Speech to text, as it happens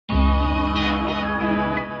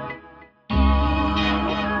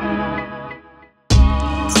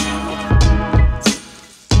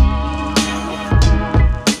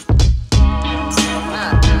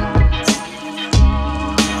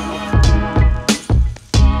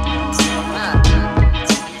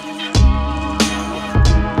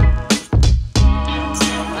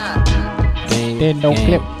in no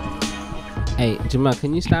clip. Hey, Jamel,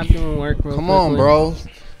 can you stop doing work real Come quickly? on, bro.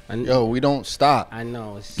 Yo, we don't stop. I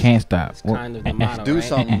know. Can't stop. It's kind of the motto, Do right?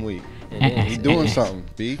 something, we doing something,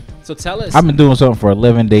 B. So tell us. I've been doing something for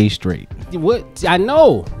 11 days straight. What I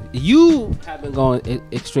know, you have been going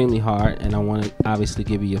extremely hard, and I want to obviously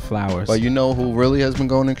give you your flowers. But you know who really has been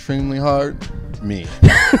going extremely hard? Me.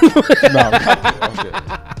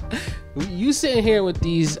 You sitting here with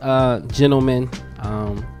these gentlemen.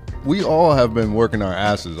 We all have been working our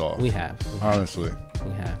asses off. We have. Honestly.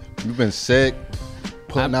 We have. You've been sick,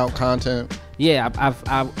 putting out content. Yeah,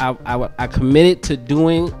 I committed to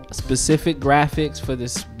doing specific graphics for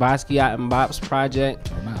this Basquiat and Bops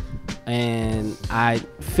project, and I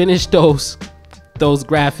finished those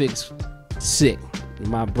graphics sick.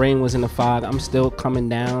 My brain was in a fog. I'm still coming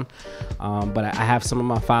down, but I have some of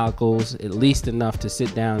my follicles, at least enough to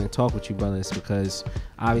sit down and talk with you brothers, because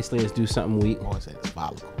obviously let's do something we. Oh, it's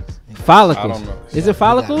follicles. Follicles. I don't know. Is it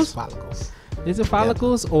follicles? Follicles. Is it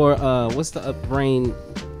follicles or what's the brain?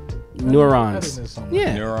 Neurons.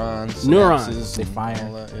 Yeah. Neurons. Neurons. They fire.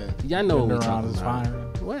 All that, yeah. Y'all know what we're Neurons talking is about.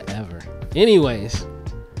 firing. Whatever. Anyways,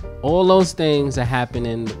 all those things are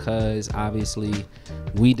happening because obviously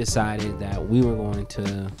we decided that we were going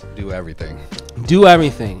to Do everything. do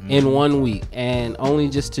everything in 1 week, and only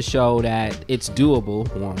just to show that it's doable.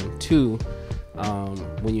 1, 2.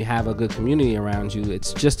 When you have a good community around you,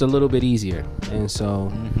 it's just a little bit easier. And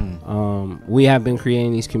so we have been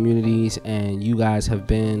creating these communities, and you guys have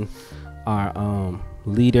been our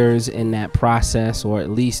leaders in that process, or at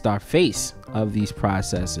least our face of these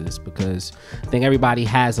processes, because I think everybody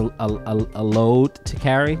has a load to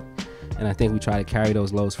carry, and I think we try to carry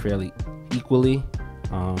those loads fairly equally.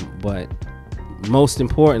 But most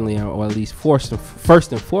importantly, or at least first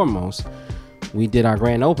and foremost, we did our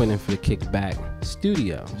grand opening for the KBK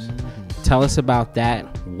Studios. Tell us about that.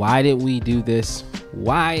 Why did we do this?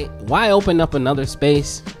 Why open up another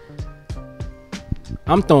space?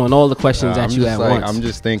 I'm throwing all the questions at you at once. I'm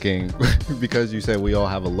just thinking, because you said we all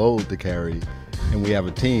have a load to carry, and we have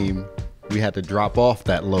a team, we had to drop off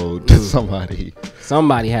that load to somebody.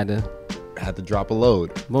 Somebody had to drop a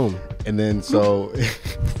load. Boom. And then so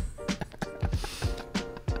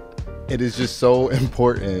it is just so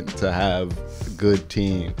important to have a good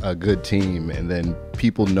team, and then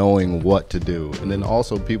people knowing what to do, and then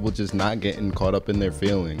also people just not getting caught up in their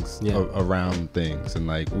feelings around things. And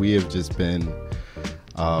like, we have just been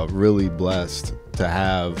really blessed to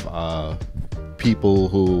have people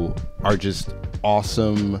who are just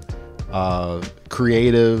awesome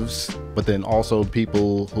creatives, but then also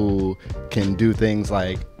people who can do things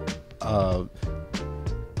like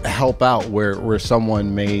help out where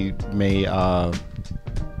someone may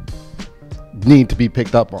need to be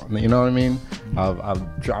picked up on. You know what I mean?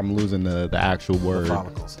 I'm losing the actual word. The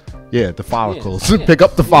follicles. Yeah, the follicles. Yeah. Pick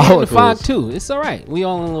up the We're in follicles. the fog too. It's all right. We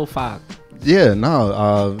all in a little fog. Yeah,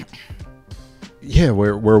 no.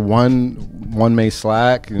 Where one may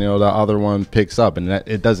slack, the other one picks up, and that,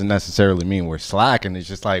 it doesn't necessarily mean we're slacking. It's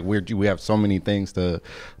just like we have so many things to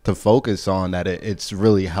focus on that it's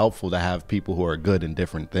really helpful to have people who are good in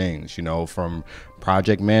different things. From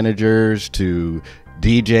project managers to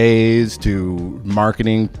DJs to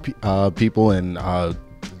marketing people, and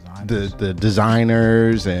the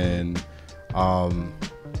designers, and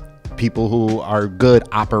people who are good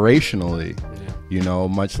operationally.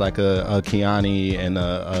 Much like a Kiani and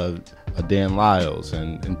a Dan Lyles,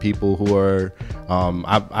 and people who are,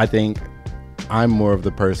 I think I'm more of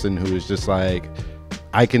the person who is just like,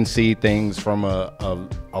 I can see things from a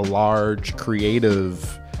large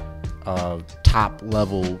creative top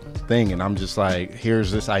level thing, and I'm just like,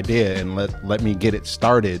 here's this idea, and let me get it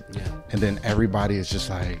started. And then everybody is just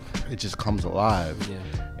like, it just comes alive.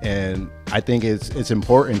 And I think it's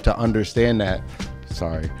important to understand that.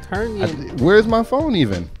 Sorry. Where's my phone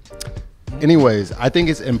even? Anyways, I think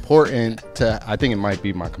it's important I think it might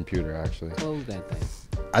be my computer actually. Close that thing.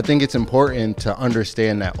 I think it's important to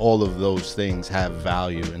understand that all of those things have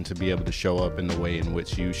value, and to be able to show up in the way in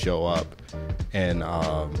which you show up, and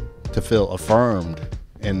to feel affirmed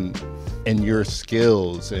in your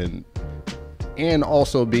skills, and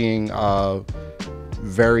also being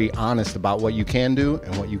very honest about what you can do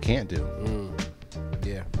and what you can't do.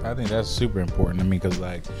 Yeah, I think that's super important to me, because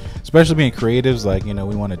like, especially being creatives, like, we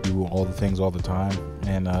want to do all the things all the time,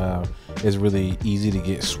 and it's really easy to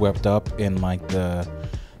get swept up in like the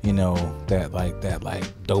that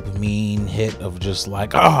dopamine hit of just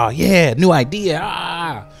like, oh yeah, new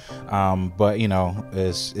idea, but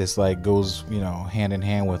it's like goes hand in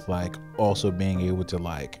hand with like also being able to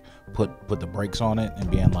like put the brakes on it and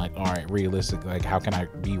being like, all right, realistic, like how can I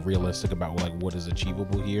be realistic about like what is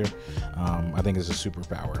achievable here. I think it's a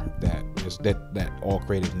superpower that all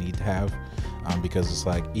creatives need to have, because it's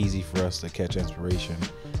like easy for us to catch inspiration.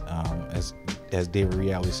 As David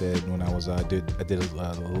Reale said when I did a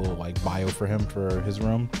little like bio for him for his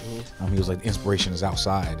room, he was like, inspiration is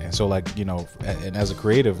outside. And so like, you know, and as a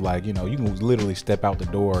creative, like, you know, you can literally step out the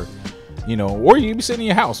door, you know, or you can be sitting in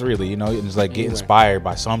your house, really, you know, and it's like get inspired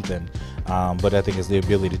by something. But I think it's the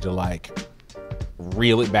ability to like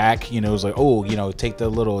reel it back, you know. It's like, oh, you know, take that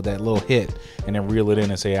little hit and then reel it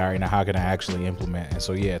in and say, all right, now how can I actually implement? And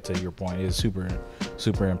so yeah, to your point, it's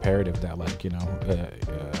super imperative that, like, you know,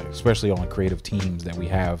 especially on creative teams, that we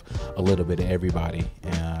have a little bit of everybody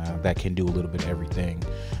that can do a little bit of everything,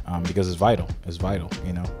 because it's vital,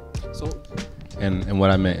 you know. So and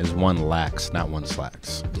what I meant is one lacks, not one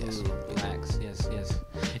slacks. Yes, lacks. Yes.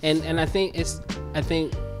 And I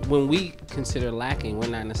think when we consider lacking, we're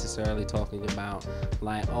not necessarily talking about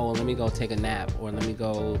like, oh, let me go take a nap, or let me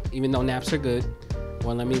go, even though naps are good,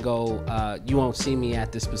 or let me go, you won't see me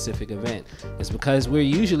at this specific event. It's because we're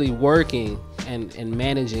usually working and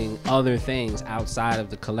managing other things outside of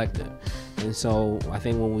the collective. And so I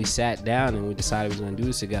think when we sat down and we decided we were going to do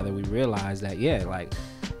this together, we realized that, yeah, like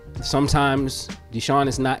sometimes DeSean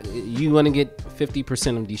is not, you want to get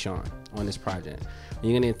 50% of DeSean on this project.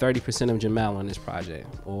 You're gonna get 30% of Jamel on this project,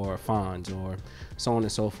 or Fonz, or so on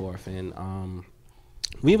and so forth. And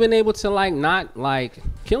we've been able to like not like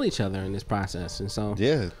kill each other in this process. And so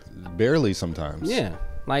yeah, barely sometimes. Yeah,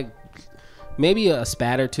 like maybe a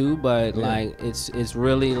spat or two, but like it's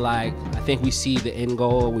really like, I think we see the end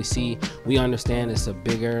goal. We understand it's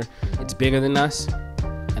bigger than us.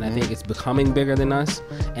 And I think it's becoming bigger than us.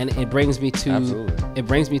 And it brings me to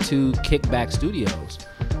KBK Studios.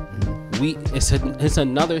 It's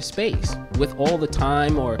another space with all the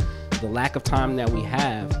time, or the lack of time that we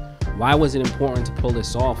have. Why was it important to pull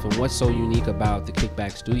this off, and what's so unique about the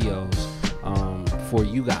KBK Studios for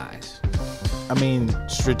you guys? I mean,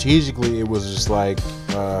 strategically, it was just like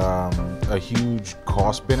a huge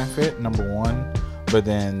cost benefit, number one, but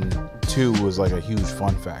then two was like a huge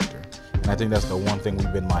fun factor. And I think that's the one thing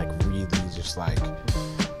we've been like really just like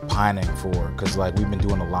pining for, because like we've been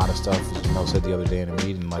doing a lot of stuff, as Jamel said the other day in a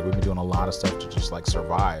meeting, like we've been doing a lot of stuff to just like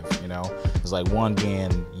survive, you know. It's like, one,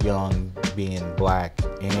 being young, being black,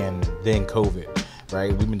 and then COVID,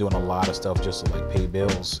 right? We've been doing a lot of stuff just to like pay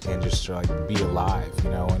bills and just to like be alive,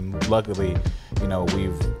 you know. And luckily, you know,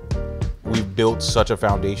 we've built such a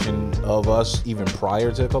foundation of us even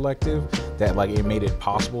prior to collective that like it made it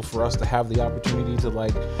possible for us to have the opportunity to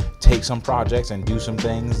like take some projects and do some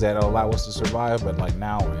things that allow us to survive. But like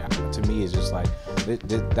now, to me, it's just like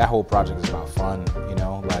that whole project is about fun, you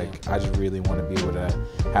know. Like I just really want to be able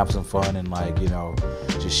to have some fun and like, you know,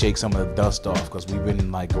 just shake some of the dust off, because we've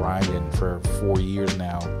been like grinding for 4 years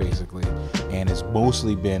now basically, and it's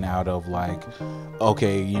mostly been out of like,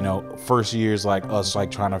 okay, you know, first year's like us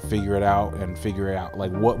like trying to figure out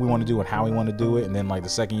like what we want to do and how we want to do it, and then like the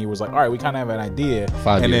second year was like, all right, we kind of have an idea.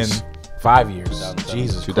 5 and years. Then 5 years.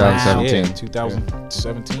 Jesus. 2017. Yeah,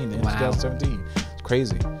 2017. Wow. 2017. It's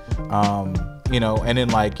crazy. You know, and then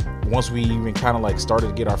like once we even kind of like started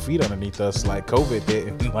to get our feet underneath us, like COVID hit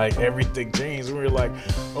and like everything changed. We were like,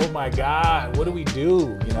 oh my God, what do we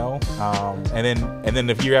do? You know? And then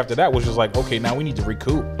the year after that was just like, okay, now we need to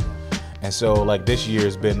recoup. And so like this year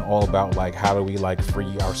has been all about like, how do we like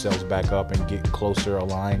free ourselves back up and get closer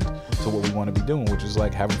aligned to what we want to be doing, which is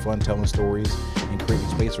like having fun, telling stories, and creating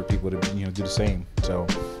space for people to, you know, do the same. So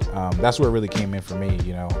that's where it really came in for me,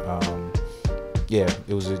 you know. Yeah,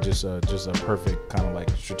 it was just a perfect kind of like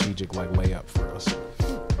strategic like layup for us.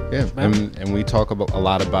 Yeah, and we talk a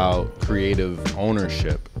lot about creative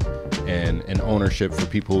ownership, and ownership for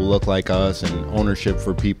people who look like us, and ownership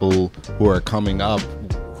for people who are coming up,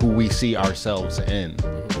 who we see ourselves in,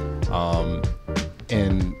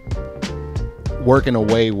 and work in a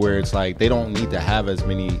way where it's like they don't need to have as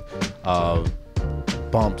many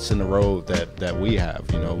bumps in the road that we have.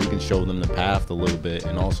 You know, we can show them the path a little bit,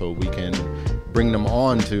 and also we can bring them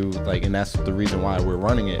on to like, and that's the reason why we're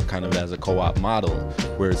running it kind of as a co-op model,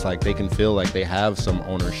 where it's like they can feel like they have some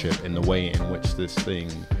ownership in the way in which this thing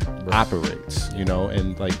operates, you know.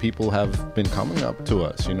 And like people have been coming up to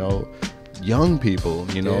us, you know, young people,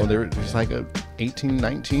 you know, there's like a 18,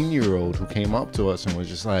 19-year-old who came up to us and was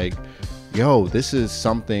just like, yo, this is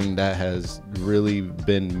something that has really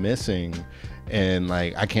been missing, and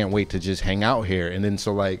like I can't wait to just hang out here. And then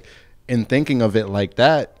so like in thinking of it like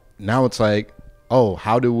that, now it's like, oh,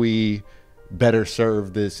 how do we better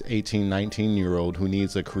serve this 18, 19-year-old who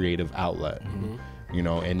needs a creative outlet? you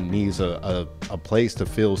know, and needs a place to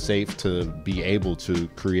feel safe to be able to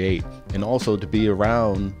create, and also to be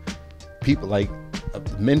around people like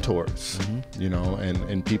mentors, you know,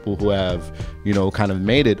 and people who have, you know, kind of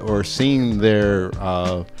made it or seen their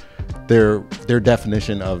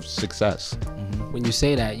definition of success. When you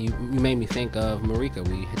say that, you made me think of Marika.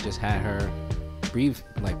 We had just had her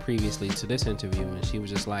previously to this interview, and she was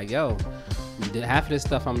just like, yo, half of this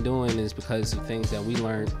stuff I'm doing is because of things that we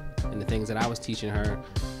learned and the things that I was teaching her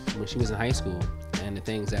when she was in high school, and the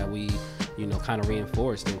things that we, you know, kind of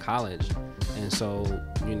reinforced in college. And so,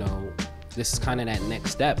 you know, this is kind of that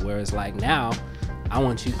next step where it's like, now I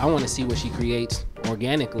want to see what she creates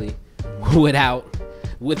organically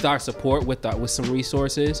with our support, with some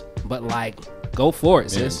resources, but like, go for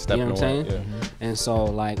it, sis. You know what I'm saying? Yeah. And so,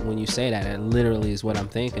 like, when you say that, it literally is what I'm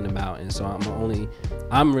thinking about. And so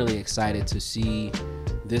I'm really excited to see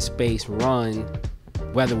this space run,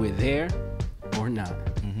 whether we're there or not.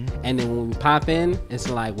 And then when we pop in, it's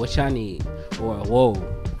like, what y'all need? Or, whoa,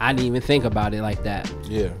 I didn't even think about it like that.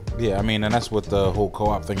 Yeah, I mean, and that's what the whole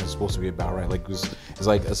co-op thing is supposed to be about, right? Like, it's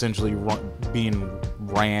like essentially being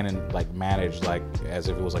ran and like managed like as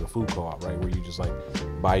if it was like a food co-op, right? Where you just like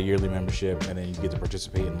buy a yearly membership and then you get to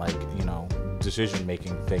participate in like, you know, decision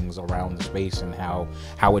making things around the space and how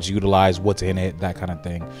it's utilized, what's in it, that kind of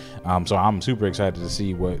thing. So I'm super excited to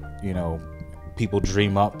see what, you know, people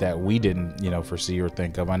dream up that we didn't, you know, foresee or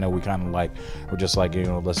think of. I know we kind of like, we're just like, you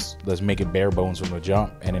know, let's make it bare bones from the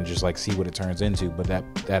jump and then just like see what it turns into. But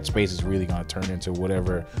that space is really going to turn into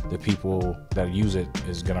whatever the people that use it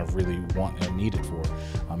is going to really want and need it for.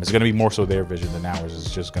 It's going to be more so their vision than ours.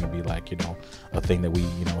 It's just going to be like, you know, a thing that we,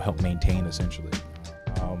 you know, help maintain essentially.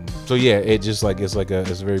 So yeah, it's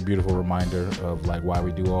a very beautiful reminder of like why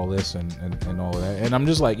we do all this and all of that. And I'm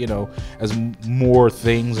just like, you know, as more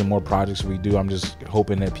things and more projects we do, I'm just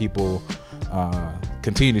hoping that people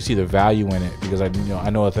continue to see the value in it, because I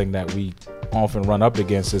know a thing that we often run up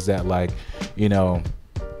against is that, like, you know,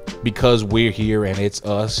 because we're here and it's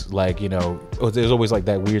us, like, you know, there's always like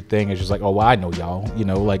that weird thing. It's just like, oh, well, I know y'all, you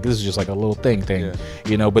know, like this is just like a little thing, yeah.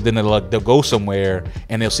 You know, but then they'll go somewhere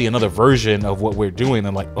and they'll see another version of what we're doing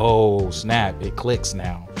and like, oh snap, it clicks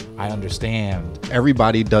now. I understand.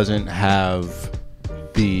 Everybody doesn't have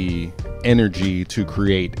the energy to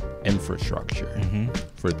create infrastructure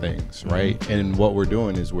for things, right? And what we're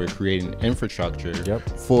doing is we're creating infrastructure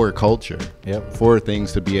for culture, for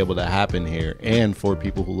things to be able to happen here, and for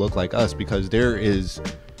people who look like us, because there is,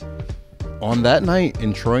 on that night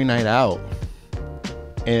in Troy Night Out,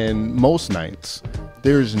 and most nights,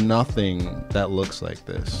 there's nothing that looks like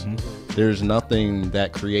this. There's nothing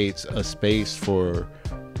that creates a space for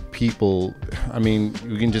people. I mean,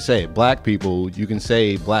 you can just say black people, you can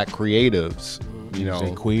say black creatives, you know,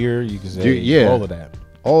 say queer, you can say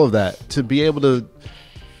all of that, to be able to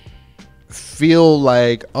feel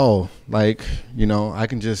like, oh, like, you know, I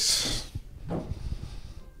can just,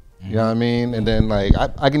 you know what I mean? And then like,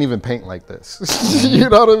 I can even paint like this, you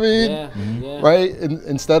know what I mean? Right?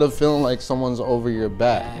 Instead of feeling like someone's over your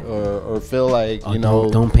back, or feel like, you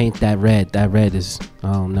know. Don't paint that red. That red is,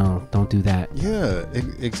 oh no, don't do that. Yeah,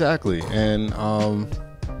 exactly. And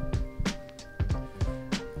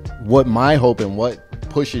what my hope and what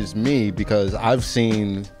pushes me, because I've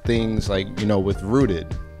seen things like, you know, with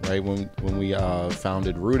Rooted, right? When we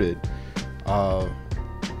founded Rooted, I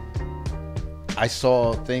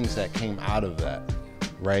saw things that came out of that,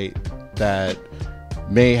 right? That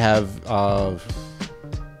may have,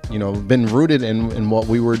 you know, been rooted in what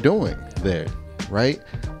we were doing there, right?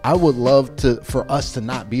 I would love for us to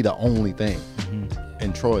not be the only thing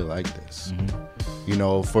in Troy like this. You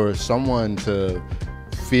know, for someone to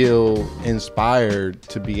feel inspired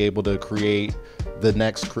to be able to create the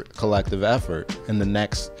next collective effort and the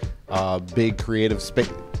next big creative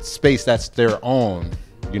space that's their own,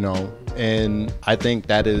 you know. And I think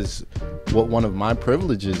that is what one of my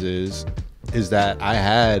privileges is that I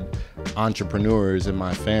had entrepreneurs in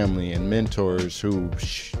my family and mentors who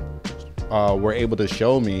were able to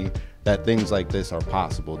show me that things like this are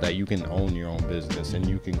possible, that you can own your own business and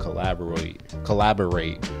you can collaborate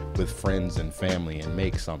with friends and family and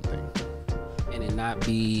make something. And it not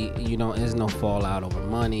be, you know, there's no fallout over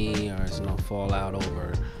money, or there's no fallout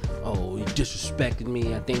over, oh, you disrespected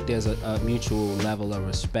me. I think there's a mutual level of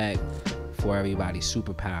respect for everybody's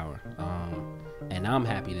superpower. And I'm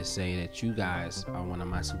happy to say that you guys are one of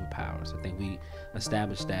my superpowers. I think we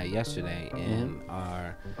established that yesterday in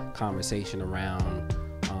our conversation around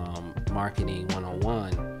marketing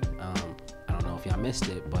 101. I don't know if y'all missed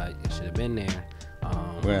it, but it should have been there.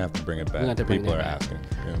 We're gonna have to bring it back. People are asking.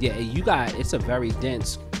 Yeah, you got, it's a very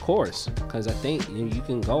dense course, because I think you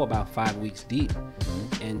can go about 5 weeks deep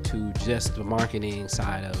into just the marketing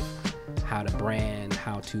side of how to brand,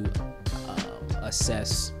 how to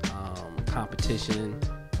assess competition.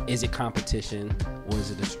 Is it competition or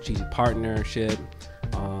is it a strategic partnership?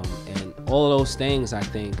 And all of those things, I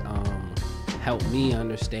think, help me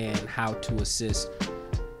understand how to assist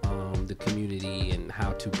the community and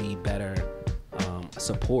how to be better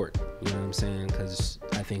support. You know what I'm saying? Because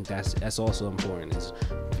I think that's also important, is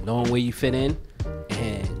knowing where you fit in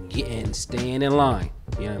and staying in line.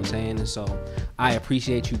 You know what I'm saying? And so I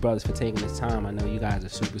appreciate you brothers for taking this time. I know you guys are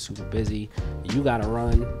super, super busy. You got to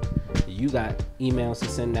run. You got emails to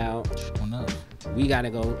send out. We got to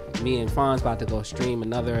go. Me and Fonz about to go stream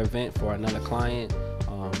another event for another client.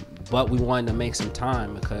 But we wanted to make some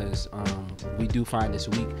time because we do find this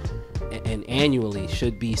week and annually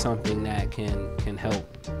should be something that can help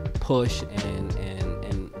push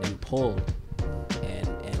and pull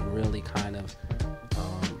and really kind of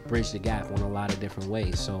bridge the gap on a lot of different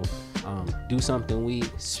ways. So do something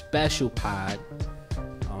special pod.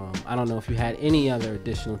 I don't know if you had any other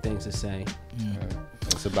additional things to say.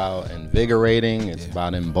 It's about invigorating. It's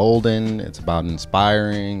about emboldening. It's about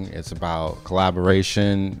inspiring. It's about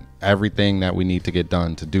collaboration. Everything that we need to get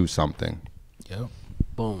done to do something. Yep.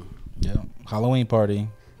 Boom. Yep. Halloween party,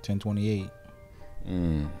 10/28.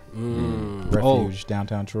 Refuge,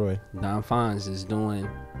 downtown Troy. Don Fonz is doing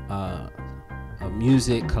a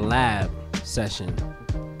music collab session.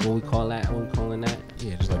 What we call that? What we calling that?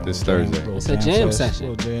 Yeah, just like this Thursday. It's a jam session.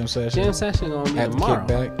 Little jam session. Jam session gonna be At the tomorrow.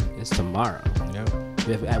 Kickback. It's tomorrow. Yep.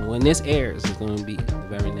 When this airs, it's gonna be the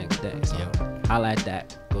very next day. So Yep. holla at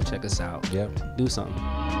that. Go check us out. Yep. Do something.